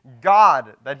is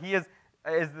God, that he is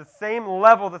the same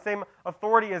level, the same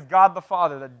authority as God the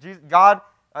Father,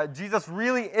 that Jesus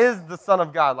really is the Son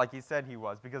of God, like he said he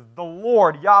was, because the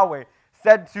Lord, Yahweh,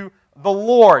 said to the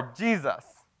Lord, Jesus,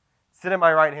 sit at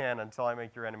my right hand until I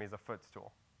make your enemies a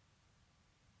footstool.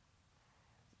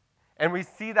 And we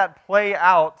see that play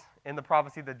out in the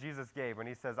prophecy that Jesus gave when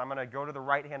he says, I'm going to go to the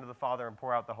right hand of the Father and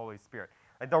pour out the Holy Spirit.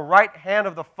 Like the right hand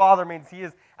of the Father means he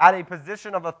is at a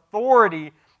position of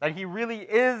authority, that he really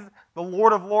is the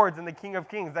Lord of Lords and the King of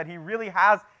Kings, that he really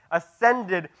has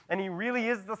ascended and he really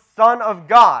is the Son of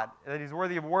God, that he's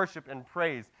worthy of worship and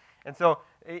praise. And so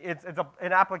it's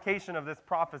an application of this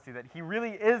prophecy that he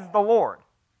really is the Lord.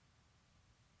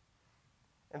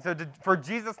 And so for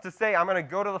Jesus to say, I'm going to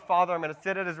go to the Father, I'm going to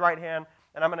sit at his right hand,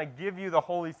 and I'm going to give you the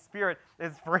Holy Spirit,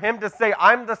 is for him to say,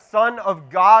 I'm the Son of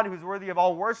God who's worthy of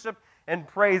all worship and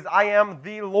praise. I am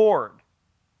the Lord.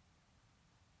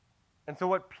 And so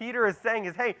what Peter is saying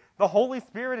is, hey, the Holy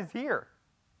Spirit is here.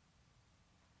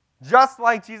 Just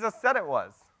like Jesus said it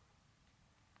was.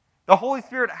 The Holy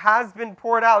Spirit has been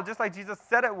poured out just like Jesus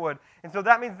said it would. And so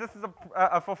that means this is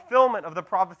a fulfillment of the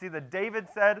prophecy that David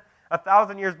said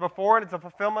 1,000 years before, and it's a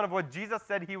fulfillment of what Jesus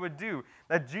said he would do.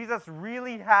 That Jesus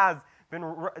really has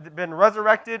been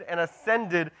resurrected and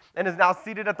ascended and is now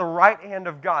seated at the right hand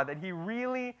of God. That he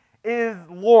really is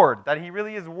Lord. That he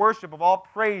really is worship of all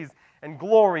praise and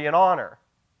glory and honor.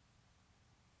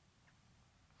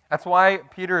 That's why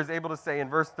Peter is able to say in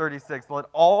verse 36, let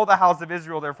all the house of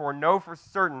Israel therefore know for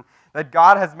certain that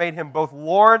God has made him both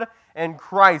Lord and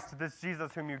Christ, this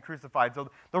Jesus whom you crucified.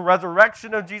 So the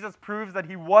resurrection of Jesus proves that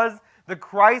he was the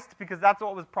Christ, because that's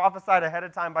what was prophesied ahead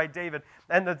of time by David.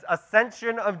 And the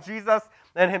ascension of Jesus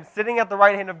and him sitting at the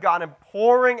right hand of God and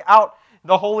pouring out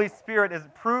the Holy Spirit is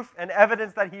proof and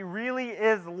evidence that he really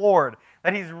is Lord,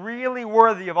 that he's really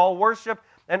worthy of all worship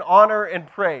and honor and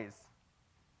praise.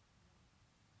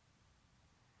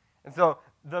 And so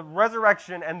the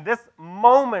resurrection and this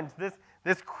moment,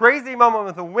 this crazy moment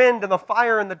with the wind and the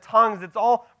fire and the tongues, it's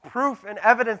all proof and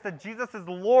evidence that Jesus is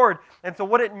Lord. And so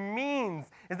what it means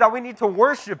is that we need to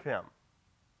worship him.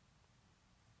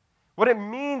 What it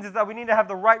means is that we need to have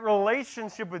the right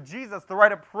relationship with Jesus, the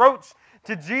right approach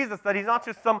to Jesus, that he's not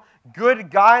just some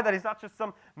good guy, that he's not just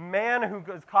some man who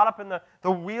is caught up in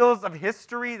the wheels of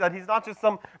history, that he's not just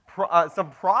some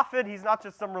prophet, he's not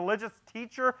just some religious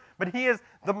teacher, but he is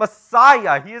the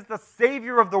Messiah, he is the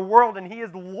Savior of the world, and he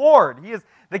is Lord, he is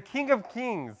the King of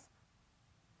Kings,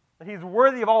 that he's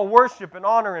worthy of all worship and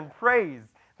honor and praise.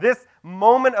 This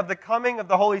moment of the coming of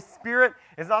the Holy Spirit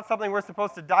is not something we're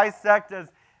supposed to dissect as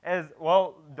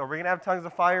well, are we going to have tongues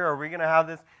of fire? Are we going to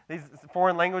have these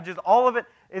foreign languages? All of it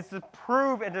is to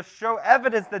prove and to show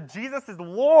evidence that Jesus is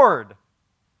Lord.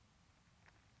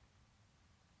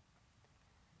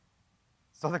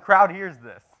 So the crowd hears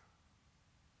this.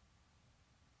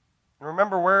 And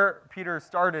remember where Peter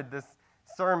started this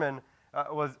sermon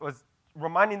was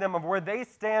reminding them of where they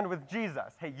stand with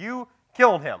Jesus. Hey, you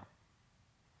killed him.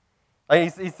 He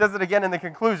says it again in the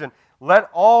conclusion. Let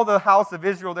all the house of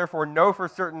Israel therefore know for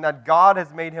certain that God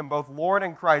has made him both Lord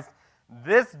and Christ,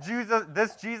 this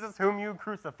Jesus whom you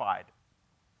crucified.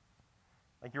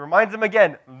 Like he reminds them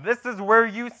again, this is where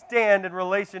you stand in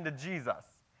relation to Jesus.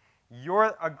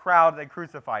 You're a crowd that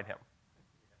crucified him.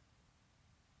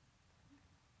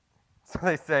 So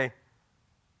they say,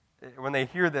 when they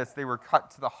hear this, they were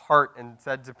cut to the heart and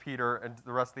said to Peter and to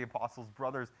the rest of the apostles,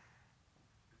 brothers,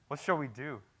 what shall we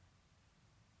do?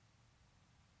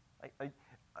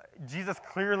 Jesus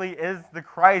clearly is the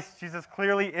Christ. Jesus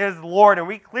clearly is Lord. And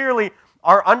we clearly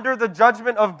are under the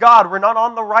judgment of God. We're not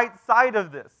on the right side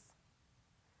of this.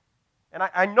 And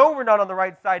I know we're not on the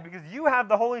right side because you have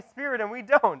the Holy Spirit and we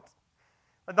don't.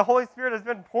 But the Holy Spirit has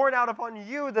been poured out upon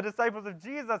you, the disciples of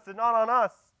Jesus, and not on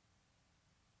us.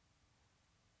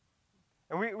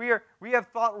 And we have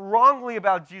thought wrongly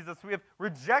about Jesus. We have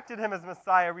rejected him as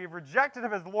Messiah. We have rejected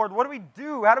him as Lord. What do we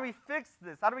do? How do we fix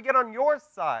this? How do we get on your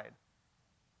side?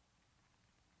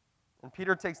 And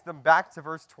Peter takes them back to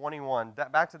verse 21,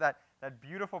 back to that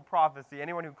beautiful prophecy.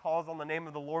 Anyone who calls on the name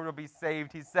of the Lord will be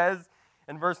saved. He says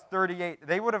in verse 38,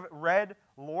 they would have read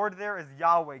Lord there as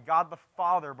Yahweh, God the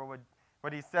Father. But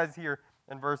what he says here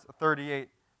in verse 38,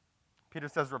 Peter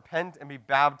says, repent and be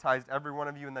baptized, every one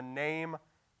of you, in the name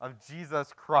of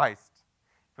Jesus Christ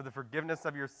for the forgiveness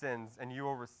of your sins, and you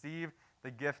will receive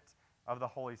the gift of the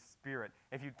Holy Spirit.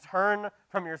 If you turn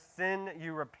from your sin,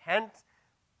 you repent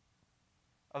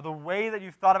of the way that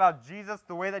you've thought about Jesus,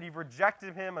 the way that you've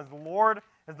rejected him as Lord,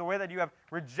 as the way that you have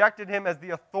rejected him as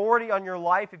the authority on your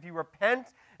life, if you repent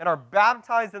and are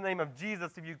baptized in the name of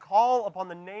Jesus, if you call upon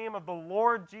the name of the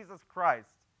Lord Jesus Christ,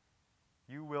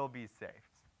 you will be saved.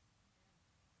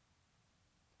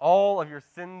 All of your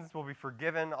sins will be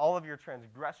forgiven. All of your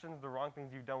transgressions, the wrong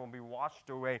things you've done, will be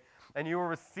washed away. And you will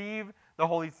receive the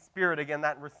Holy Spirit. Again,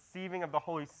 that receiving of the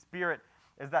Holy Spirit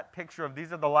is that picture of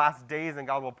these are the last days and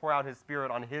God will pour out His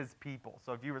Spirit on His people.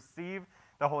 So if you receive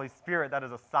the Holy Spirit, that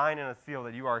is a sign and a seal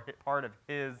that you are part of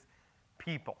His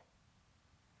people.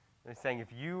 And He's saying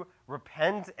if you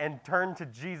repent and turn to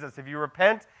Jesus, if you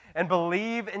repent and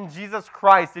believe in Jesus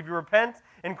Christ, if you repent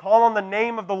and call on the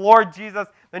name of the Lord Jesus,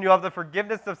 then you'll have the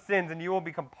forgiveness of sins and you will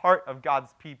become part of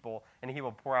God's people and He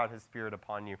will pour out His Spirit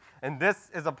upon you. And this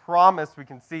is a promise we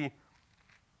can see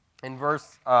in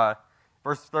verse 39.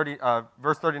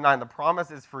 The promise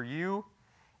is for you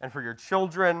and for your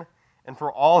children and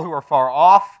for all who are far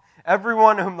off,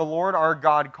 everyone whom the Lord our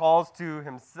God calls to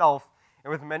Himself.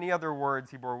 And with many other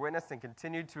words, He bore witness and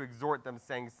continued to exhort them,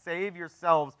 saying, save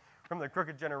yourselves from the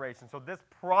crooked generation. So this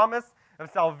promise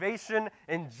of salvation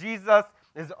in Jesus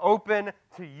is open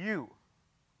to you.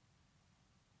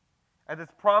 And this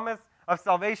promise of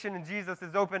salvation in Jesus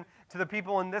is open to the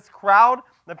people in this crowd,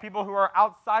 the people who are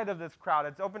outside of this crowd.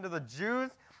 It's open to the Jews,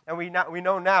 and we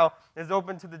know now is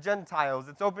open to the Gentiles.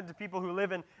 It's open to people who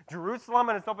live in Jerusalem,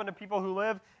 and it's open to people who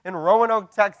live in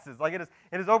Roanoke, Texas. Like it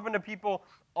is open to people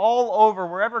all over,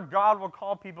 wherever God will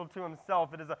call people to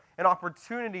Himself. It is an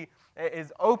opportunity. It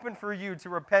is open for you to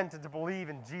repent and to believe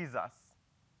in Jesus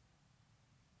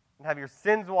and have your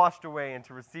sins washed away and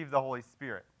to receive the Holy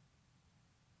Spirit.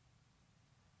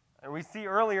 And we see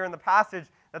earlier in the passage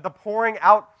that the pouring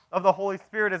out of the Holy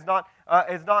Spirit is not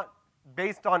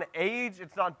based on age.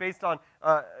 It's not based on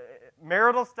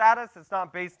marital status. It's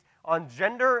not based on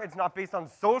gender. It's not based on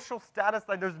social status.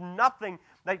 Like there's nothing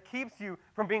that keeps you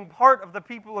from being part of the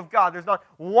people of God. There's not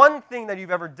one thing that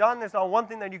you've ever done. There's not one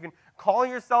thing that you can call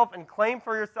yourself and claim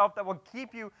for yourself that will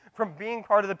keep you from being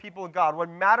part of the people of God. What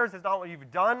matters is not what you've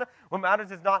done. What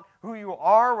matters is not who you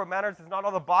are. What matters is not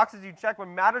all the boxes you check. What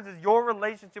matters is your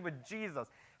relationship with Jesus.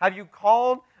 Have you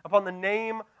called upon the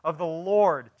name of the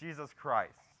Lord Jesus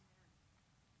Christ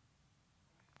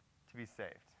to be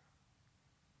saved?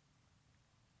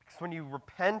 Because when you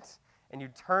repent and you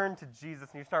turn to Jesus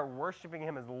and you start worshiping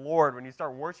Him as Lord, when you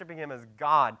start worshiping Him as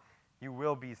God, you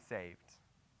will be saved.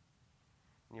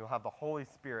 And you'll have the Holy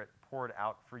Spirit poured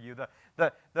out for you.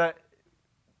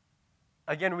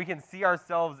 Again, we can see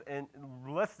ourselves in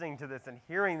listening to this and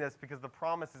hearing this because the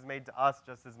promise is made to us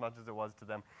just as much as it was to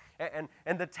them.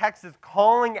 And the text is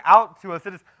calling out to us.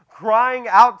 It is crying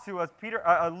out to us.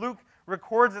 Luke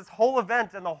records this whole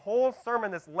event and the whole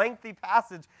sermon, this lengthy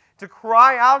passage, to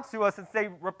cry out to us and say,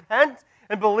 repent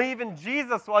and believe in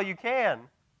Jesus while you can.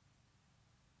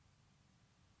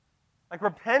 Like,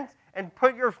 repent and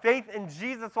put your faith in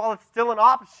Jesus while it's still an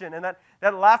option. And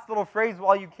that last little phrase,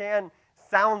 while you can,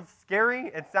 sounds scary.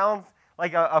 It sounds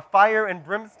like a fire and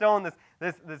brimstone,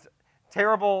 this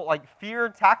terrible like fear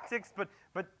tactics. But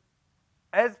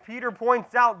as Peter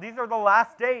points out, these are the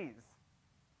last days.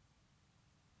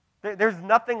 There's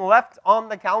nothing left on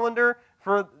the calendar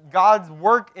for God's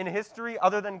work in history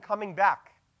other than coming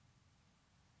back.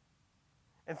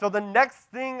 And so the next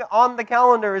thing on the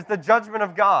calendar is the judgment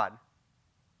of God.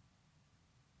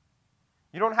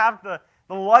 You don't have the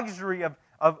luxury of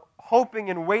hoping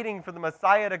and waiting for the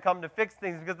Messiah to come to fix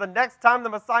things, because the next time the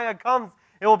Messiah comes,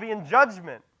 it will be in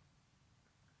judgment.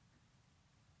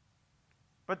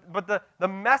 But the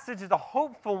message is a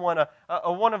hopeful one,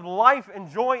 a one of life and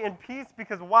joy and peace,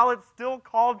 because while it's still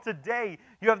called today,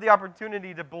 you have the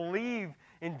opportunity to believe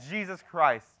in Jesus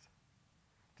Christ,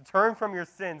 to turn from your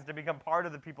sins, to become part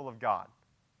of the people of God.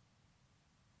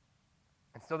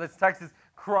 And so this text is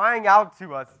crying out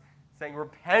to us, saying,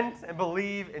 repent and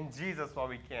believe in Jesus while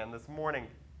we can. This morning,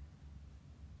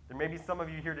 there may be some of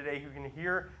you here today who can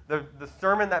hear the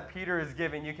sermon that Peter is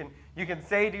giving. You can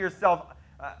say to yourself,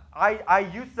 I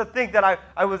used to think that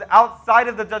I was outside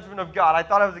of the judgment of God. I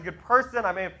thought I was a good person.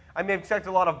 I may have checked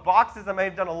a lot of boxes. I may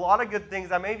have done a lot of good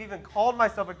things. I may have even called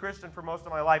myself a Christian for most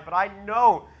of my life. But I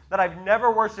know that I've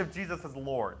never worshiped Jesus as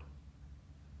Lord.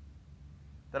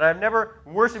 That I've never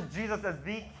worshiped Jesus as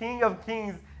the King of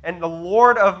Kings and the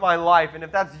Lord of my life. And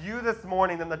if that's you this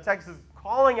morning, then the text is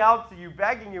calling out to you,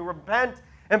 begging you, repent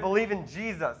and believe in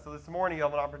Jesus. So this morning you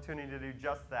have an opportunity to do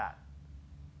just that.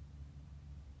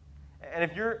 And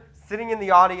if you're sitting in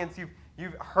the audience,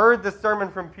 you've heard the sermon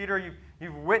from Peter,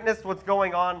 you've witnessed what's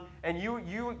going on, and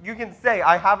you can say,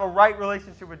 I have a right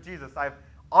relationship with Jesus. I've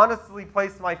honestly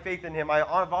placed my faith in Him.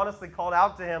 I've honestly called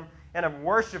out to Him and have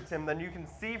worshipped Him. Then you can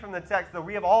see from the text that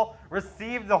we have all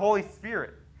received the Holy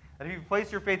Spirit. That if you've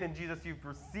placed your faith in Jesus, you've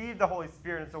received the Holy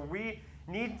Spirit. And so we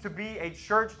need to be a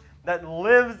church that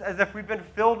lives as if we've been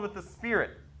filled with the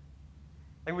Spirit.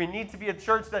 And we need to be a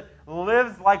church that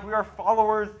lives like we are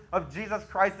followers of Jesus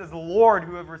Christ as Lord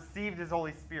who have received his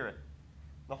Holy Spirit.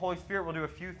 The Holy Spirit will do a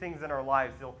few things in our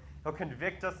lives. He'll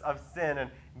convict us of sin and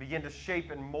begin to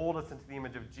shape and mold us into the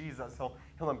image of Jesus.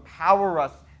 He'll empower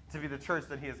us to be the church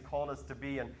that he has called us to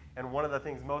be. And one of the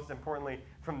things most importantly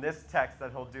from this text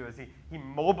that he'll do is he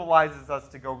mobilizes us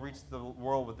to go reach the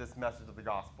world with this message of the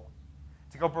gospel.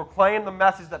 To go proclaim the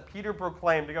message that Peter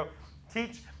proclaimed, to go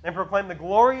teach and proclaim the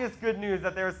glorious good news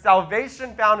that there is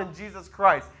salvation found in Jesus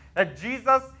Christ, that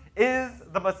Jesus is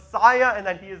the Messiah and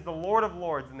that he is the Lord of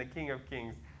lords and the King of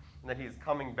kings, and that he is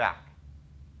coming back.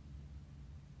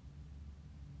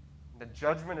 The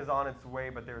judgment is on its way,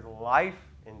 but there's life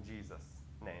in Jesus'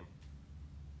 name.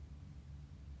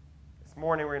 This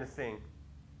morning we're going to sing.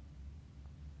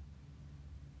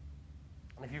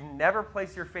 And if you've never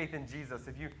placed your faith in Jesus,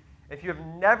 if you have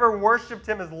never worshiped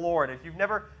him as Lord, if you've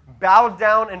never bowed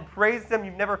down and praised him,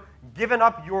 you've never given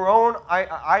up your own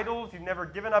idols, you've never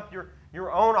given up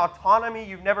your own autonomy,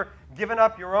 you've never given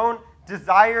up your own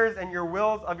desires and your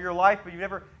wills of your life, but you've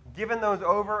never given those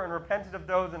over and repented of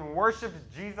those and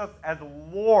worshiped Jesus as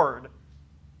Lord,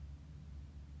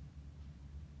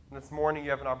 and this morning you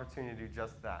have an opportunity to do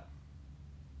just that.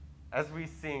 As we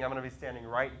sing, I'm going to be standing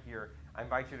right here. I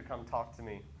invite you to come talk to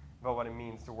me about what it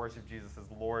means to worship Jesus as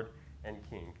Lord and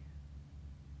King.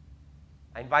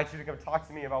 I invite you to come talk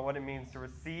to me about what it means to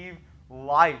receive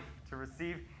life, to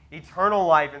receive eternal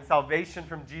life and salvation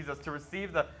from Jesus, to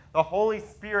receive the Holy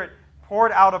Spirit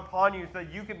poured out upon you so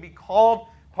that you can be called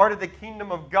part of the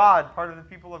kingdom of God, part of the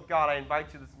people of God. I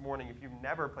invite you this morning, if you've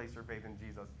never placed your faith in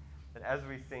Jesus, that as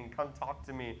we sing, come talk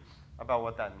to me about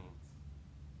what that means.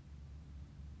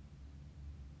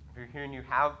 If you're here and you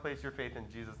have placed your faith in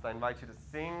Jesus, I invite you to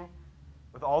sing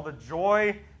with all the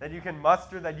joy that you can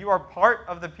muster, that you are part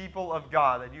of the people of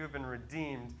God, that you have been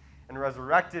redeemed and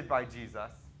resurrected by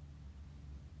Jesus,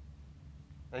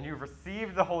 and you've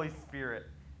received the Holy Spirit,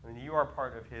 and you are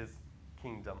part of his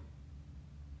kingdom.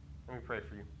 Let me pray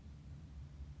for you.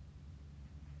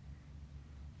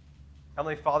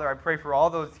 Heavenly Father, I pray for all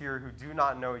those here who do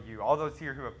not know you, all those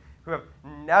here who have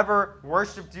never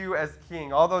worshiped you as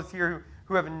King, all those here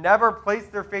who have never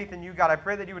placed their faith in you, God. I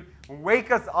pray that you would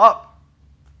wake us up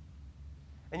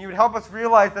and you would help us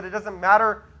realize that it doesn't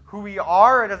matter who we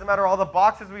are, it doesn't matter all the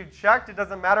boxes we've checked, it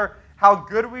doesn't matter how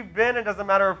good we've been, it doesn't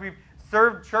matter if we've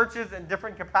served churches in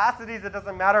different capacities, it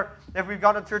doesn't matter if we've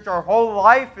gone to church our whole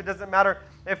life, it doesn't matter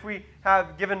if we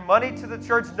have given money to the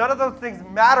church. None of those things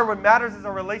matter. What matters is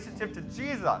our relationship to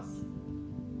Jesus.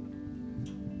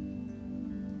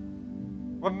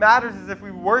 What matters is if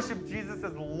we worship Jesus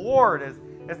as Lord,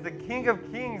 as the King of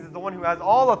Kings, as the one who has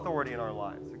all authority in our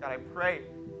lives. So God, I pray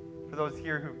for those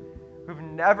here who've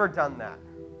never done that.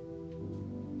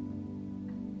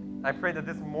 I pray that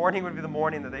this morning would be the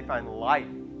morning that they find life.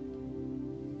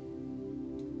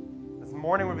 This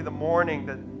morning would be the morning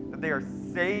that they are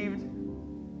saved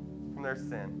from their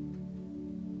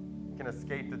sin, can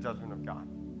escape the judgment of God.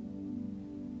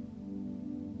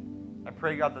 I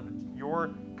pray, God, that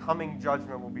your coming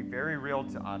judgment will be very real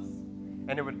to us,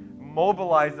 and it would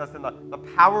mobilize us in the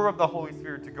power of the Holy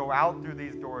Spirit to go out through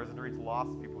these doors and to reach lost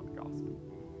people with the gospel.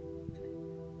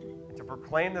 And to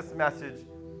proclaim this message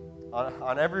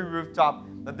on every rooftop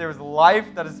that there is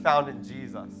life that is found in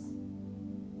Jesus.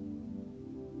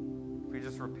 If we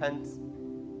just repent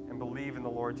and believe in the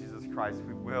Lord Jesus Christ,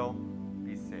 we will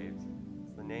be saved. It's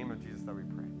in the name of Jesus that we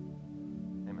pray.